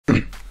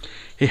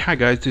Hi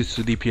guys, this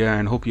is Sudeep here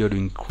and hope you are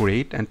doing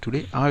great. And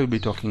today I will be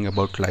talking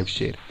about live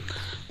share.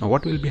 Now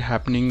what will be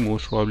happening,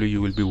 most probably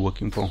you will be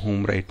working from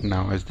home right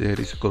now as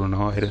there is a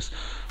coronavirus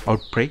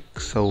outbreak,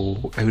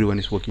 so everyone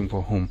is working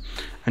from home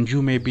and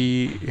you may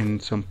be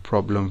in some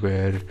problem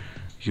where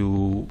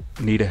you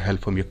need a help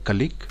from your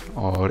colleague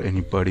or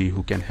anybody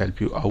who can help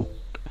you out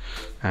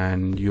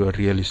and you are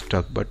really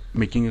stuck, but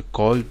making a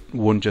call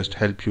won't just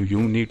help you.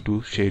 You need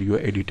to share your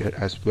editor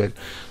as well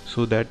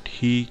so that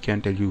he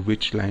can tell you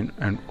which line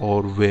and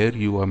or where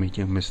you are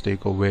making a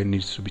mistake or where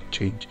needs to be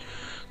changed.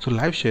 So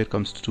live share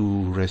comes to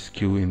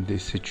rescue in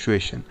this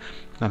situation.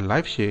 Now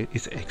live share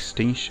is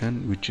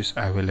extension which is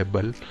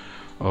available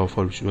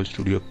for Visual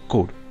Studio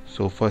Code.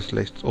 So first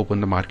let's open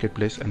the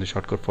marketplace and the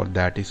shortcut for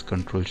that is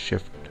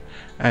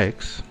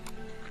Ctrl+Shift+X.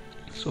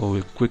 so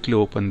we'll quickly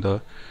open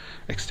the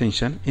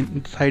extension.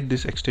 Inside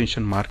this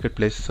extension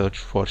marketplace, search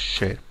for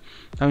share.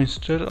 Now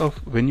instead of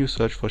when you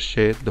search for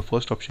share, the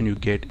first option you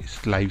get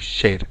is live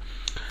share.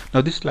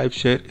 Now this live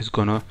share is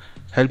gonna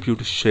help you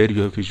to share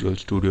your Visual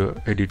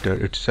Studio editor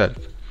itself.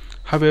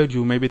 However,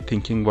 you may be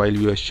thinking while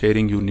you are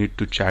sharing you need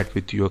to chat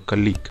with your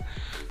colleague,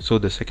 so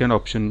the second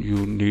option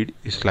you need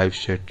is live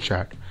share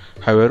chat.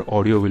 However,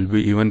 audio will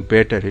be even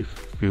better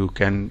if you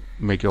can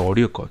make an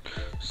audio call.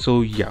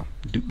 So yeah,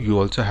 you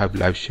also have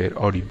live share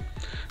audio.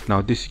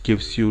 Now this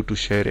gives you to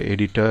share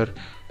editor,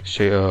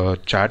 share,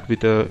 chat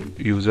with a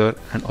user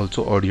and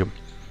also audio.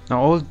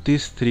 Now all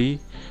these three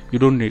you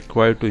don't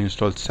require to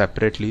install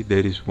separately.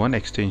 There is one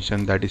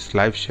extension that is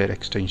live share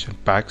extension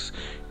packs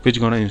which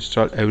gonna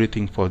install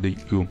everything for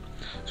you.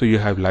 So you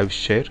have live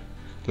share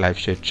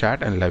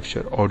chat and live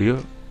share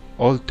audio,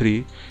 all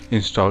three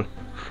installed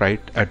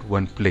right at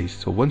one place.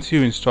 So once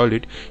you install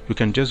it, you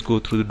can just go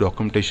through the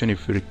documentation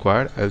if you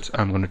require, else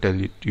I'm gonna tell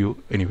it to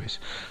you anyways.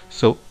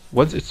 So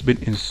once it's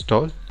been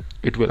installed,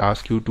 it will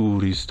ask you to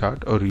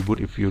restart or reboot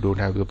if you don't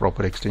have the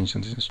proper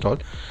extensions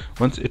installed.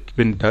 Once it's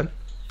been done,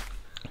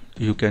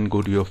 you can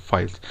go to your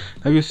files.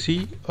 Now you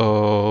see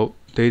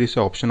there is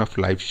an option of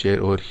live share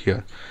over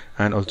here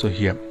and also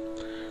here.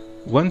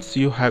 Once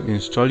you have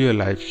installed your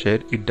live share,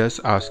 it does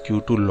ask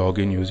you to log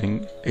in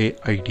using a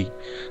ID.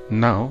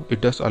 Now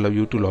it does allow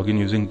you to log in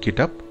using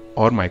GitHub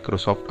or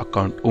Microsoft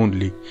account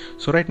only.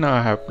 So right now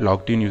I have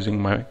logged in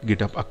using my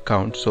GitHub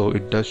account, so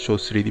it does show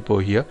Srideep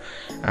over here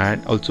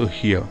and also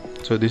here.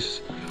 So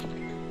this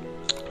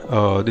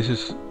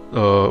is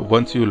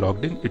once you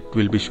logged in, it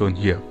will be shown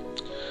here.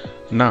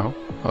 Now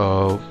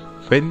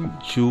when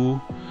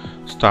you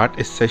start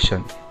a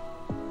session,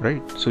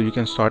 right, so you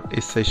can start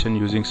a session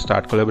using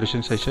start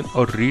collaboration session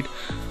or read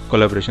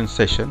collaboration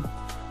session.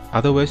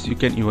 Otherwise you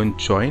can even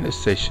join a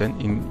session,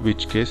 in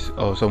which case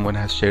someone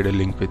has shared a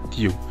link with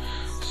you.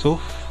 So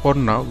for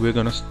now we're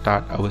gonna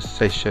start our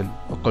session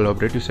or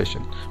collaborative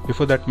session.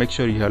 Before that, make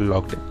sure you are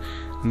logged in.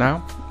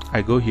 Now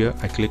I go here,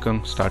 I click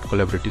on start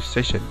collaborative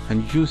session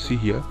and you see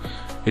here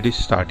it is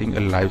starting a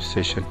live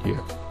session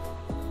here.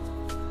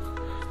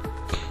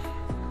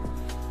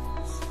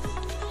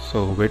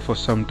 So wait for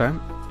some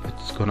time,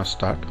 it's gonna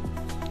start.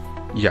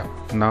 Yeah,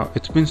 now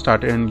it's been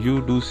started and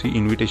you do see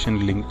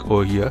invitation link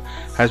over here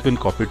has been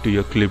copied to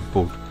your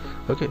clipboard.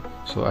 Okay,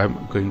 so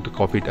I'm going to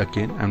copy it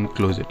again and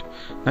close it.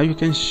 Now you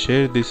can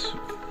share this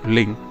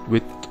link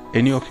with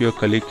any of your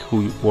colleagues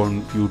who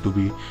want you to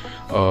be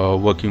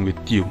working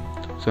with you.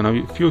 So now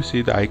if you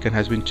see the icon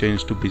has been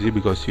changed to busy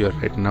because you are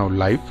right now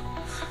live.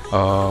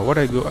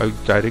 I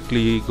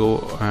directly go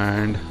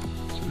and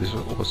so this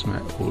was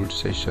my old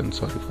session,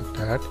 sorry for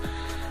that.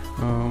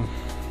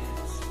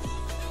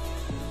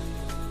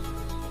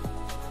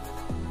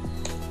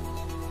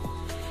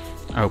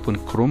 I open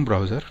Chrome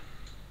browser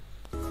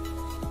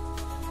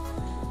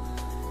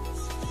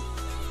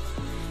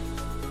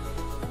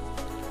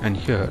and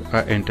here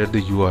I enter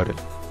the URL.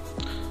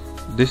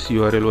 This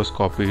URL was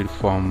copied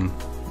from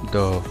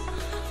the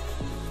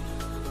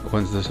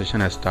once the session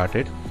has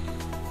started.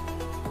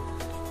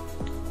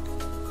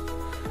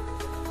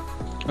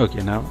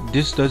 Okay, now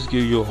this does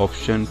give you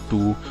option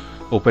to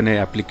open an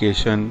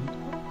application.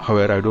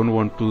 However, I don't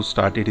want to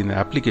start it in the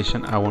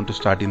application, I want to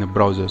start in the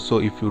browser. So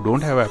if you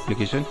don't have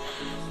application,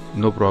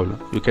 no problem,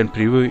 you can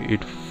preview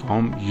it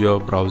from your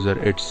browser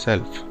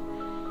itself.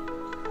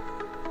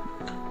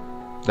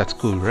 That's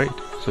cool, right?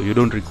 So you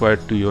don't require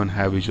to even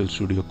have Visual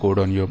Studio Code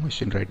on your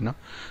machine right now,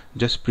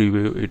 just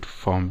preview it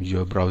from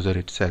your browser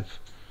itself.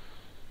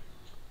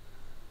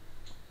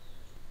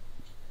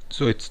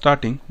 So it's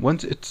starting.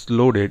 Once it's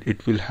loaded,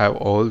 it will have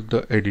all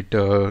the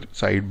editor,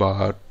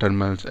 sidebar,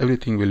 terminals,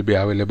 everything will be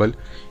available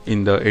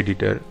in the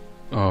editor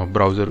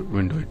browser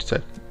window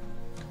itself.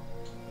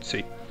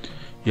 See,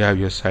 you have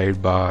your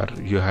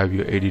sidebar, you have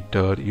your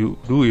editor, you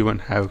do even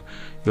have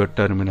your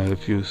terminal.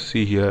 If you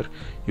see here,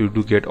 you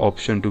do get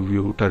option to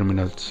view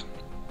terminals.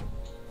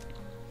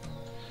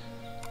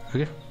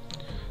 Okay,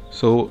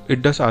 so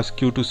it does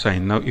ask you to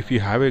sign. Now if you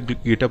have a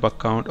GitHub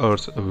account or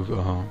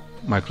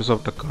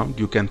Microsoft account,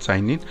 you can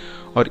sign in,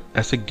 or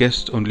as a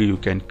guest only you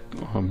can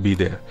be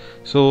there.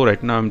 So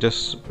right now I'm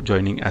just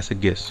joining as a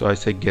guest, so I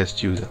say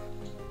guest user.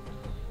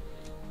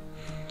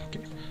 Okay,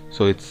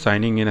 So it's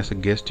signing in as a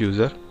guest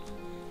user.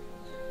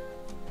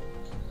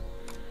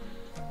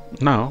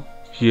 Now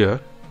here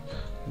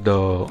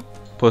the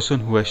person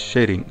who is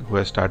sharing, who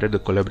has started the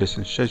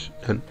collaboration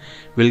session,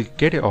 will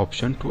get an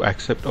option to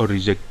accept or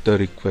reject the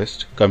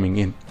request coming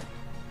in.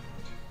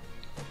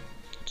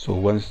 So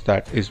once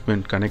that is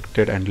been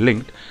connected and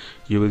linked,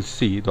 you will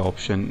see the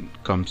option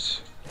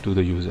comes to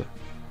the user.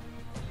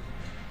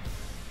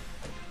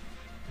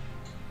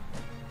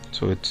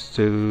 So it's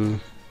still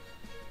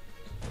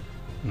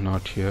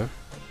not here.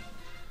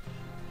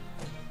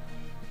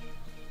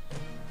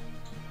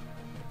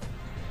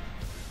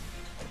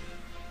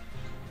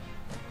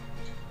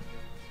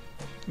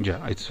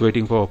 Yeah, it's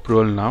waiting for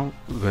approval now.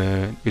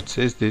 When it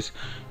says this,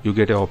 you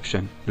get an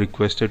option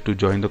requested to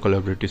join the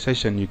collaborative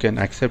session. You can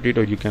accept it,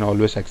 or you can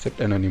always accept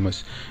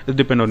anonymous. It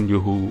depends on you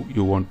who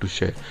you want to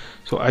share.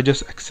 So I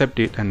just accept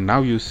it, and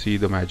now you see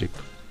the magic.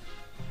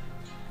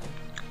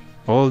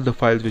 All the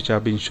files which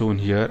have been shown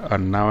here are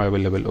now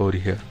available over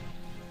here.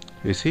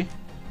 You see?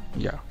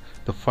 Yeah,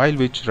 the file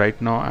which right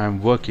now I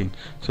am working,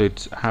 so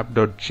it's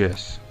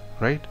app.js,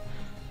 right?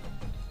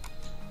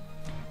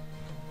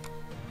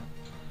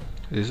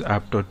 This is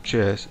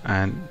app.js,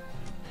 and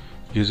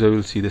user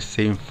will see the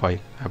same file,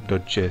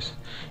 app.js.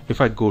 If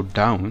I go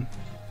down,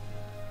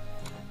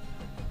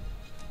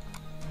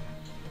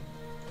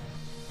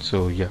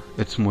 so yeah,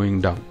 it's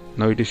moving down.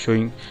 Now it is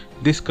showing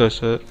this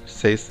cursor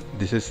says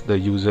this is the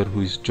user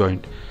who is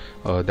joined,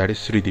 that is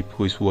Srideep,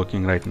 who is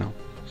working right now.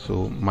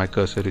 So my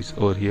cursor is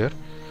over here,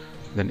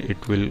 then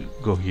it will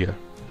go here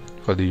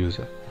for the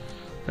user,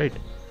 right?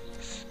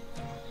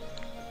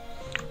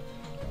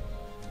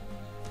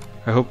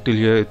 I hope till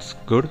here it's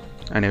good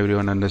and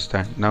everyone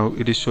understand. Now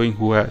it is showing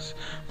who has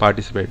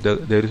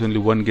participated. There is only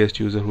one guest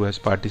user who has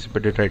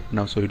participated right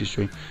now, so it is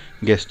showing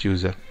guest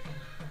user.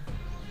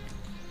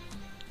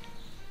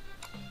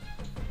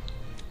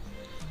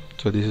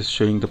 So this is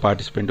showing the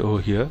participant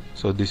over here.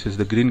 So this is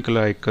the green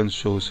color icon,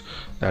 shows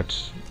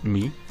that's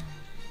me,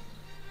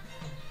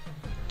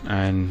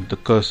 and the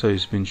cursor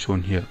is been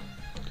shown here.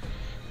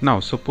 Now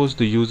suppose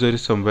the user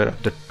is somewhere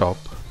at the top,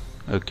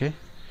 okay?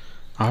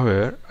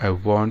 However, I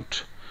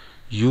want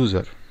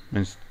user,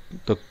 means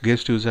the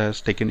guest user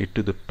has taken it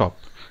to the top,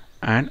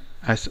 and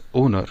as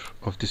owner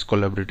of this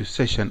collaborative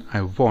session,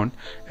 I want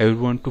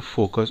everyone to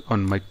focus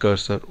on my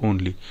cursor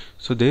only.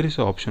 So there is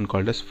an option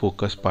called as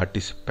focus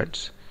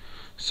participants.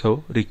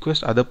 So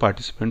request other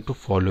participant to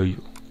follow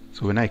you.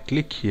 So when I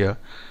click here,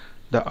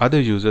 the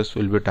other users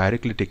will be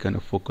directly taken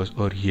a focus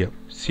over here.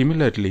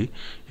 Similarly,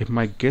 if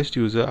my guest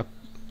user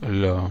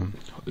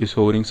is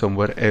hovering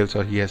somewhere else,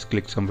 or he has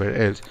clicked somewhere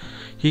else,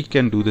 he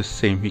can do the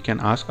same. He can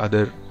ask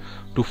other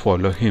to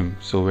follow him.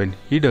 So when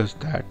he does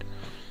that,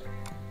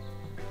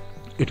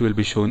 it will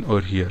be shown over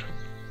here,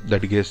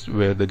 that guest,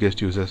 where the guest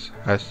users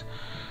has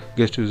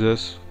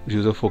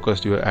user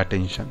focused your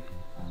attention.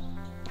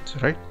 So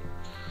right,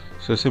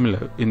 so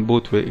similar in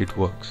both way it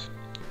works.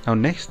 Now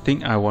next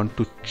thing, I want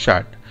to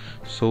chat.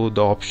 So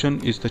the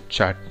option is the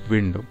chat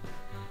window.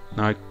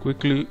 Now I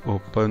quickly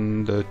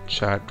open the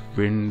chat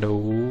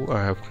window.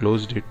 I have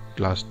closed it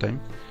last time,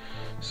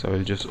 so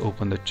I'll just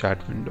open the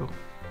chat window.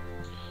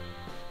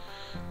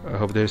 I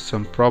hope there's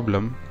some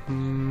problem.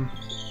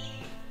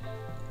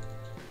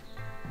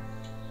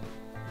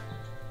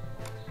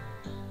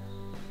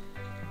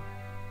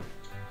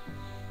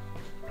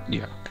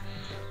 Yeah,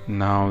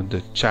 now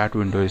the chat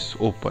window is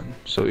open,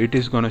 so it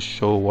is gonna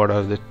show what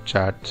are the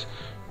chats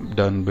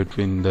done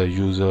between the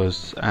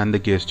users and the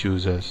guest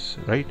users,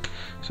 right?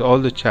 So all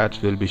the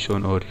chats will be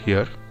shown over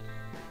here.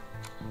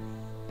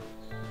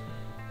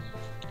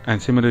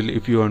 And similarly,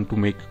 if you want to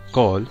make a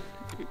call,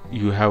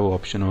 you have an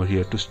option over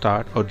here to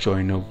start or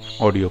join a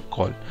audio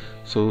call.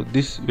 So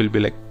this will be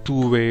like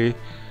two-way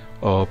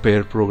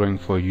pair programming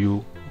for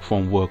you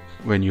from work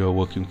when you are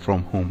working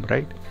from home,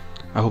 right?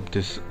 I hope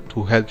this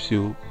too helps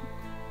you.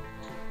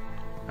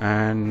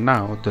 And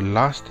now the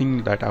last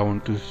thing that I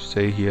want to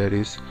say here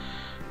is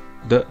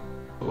the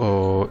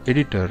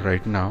editor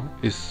right now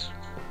is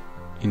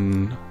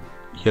in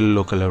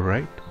yellow color,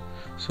 right?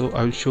 So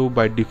I will show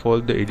by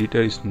default the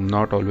editor is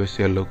not always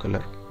yellow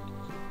color.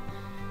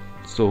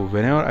 So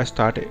whenever I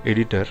start an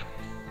editor,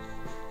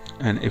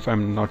 and if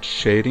I'm not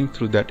sharing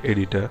through that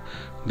editor,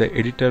 the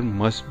editor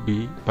must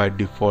be by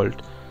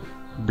default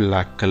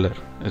black color.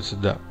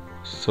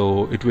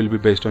 So it will be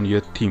based on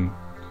your theme,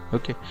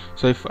 okay?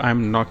 So if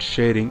I'm not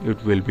sharing,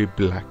 it will be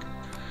black.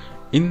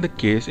 In the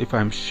case if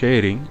I'm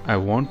sharing, I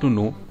want to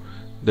know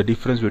the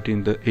difference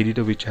between the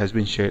editor which has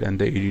been shared and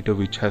the editor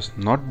which has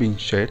not been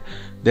shared,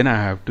 then I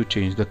have to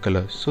change the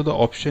color. So the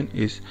option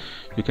is,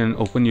 you can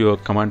open your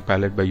command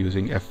palette by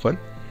using F1.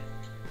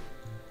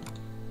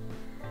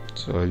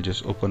 So I'll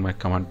just open my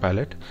command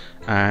palette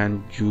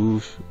and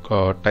you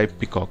type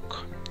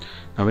peacock.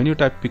 Now when you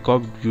type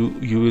peacock,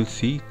 you will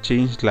see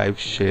change live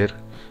share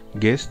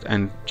guest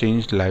and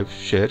change live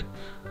share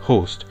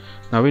host.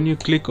 Now when you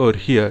click over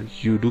here,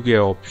 you do get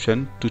an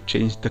option to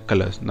change the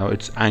colors. Now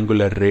it's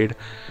Angular red,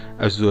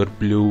 Azure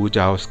blue,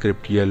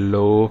 JavaScript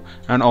yellow,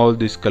 and all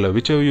this color,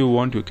 whichever you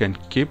want you can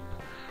keep.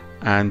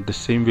 and the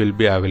same will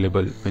be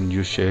available when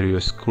you share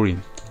your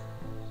screen.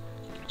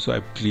 So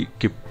I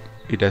keep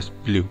it as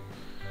blue,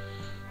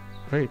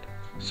 right?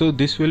 So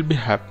this will be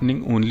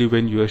happening only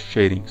when you are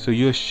sharing. So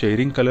your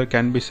sharing color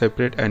can be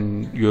separate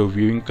and your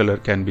viewing color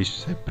can be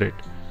separate.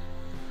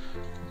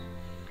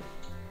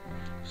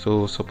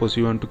 So suppose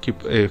you want to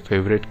keep a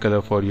favorite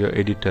color for your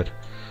editor,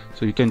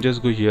 so you can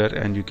just go here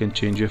and you can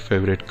change your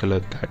favorite color.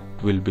 That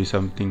will be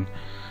something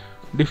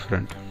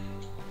different.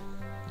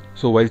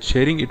 So while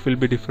sharing it will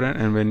be different,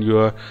 and when you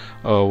are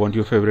want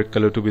your favorite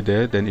color to be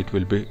there, then it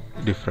will be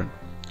different.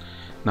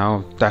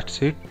 Now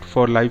that's it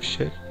for live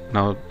share.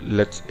 Now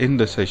let's end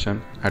the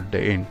session at the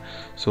end.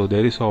 So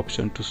there is an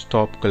option to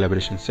stop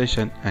collaboration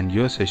session and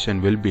your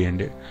session will be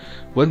ended.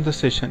 Once the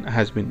session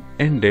has been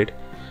ended,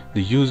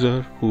 the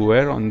user who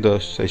were on the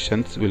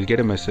sessions will get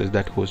a message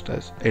that host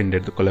has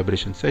ended the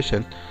collaboration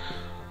session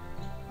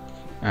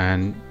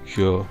and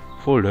your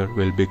folder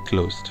will be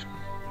closed.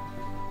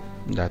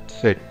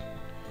 That's it.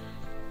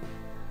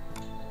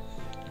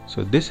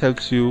 So this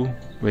helps you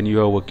when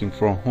you are working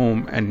from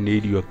home and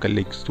need your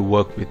colleagues to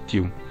work with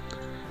you.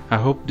 I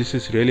hope this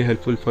is really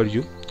helpful for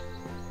you,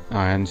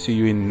 and see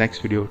you in next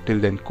video. Till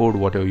then, code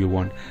whatever you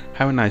want.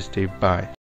 Have a nice day. Bye.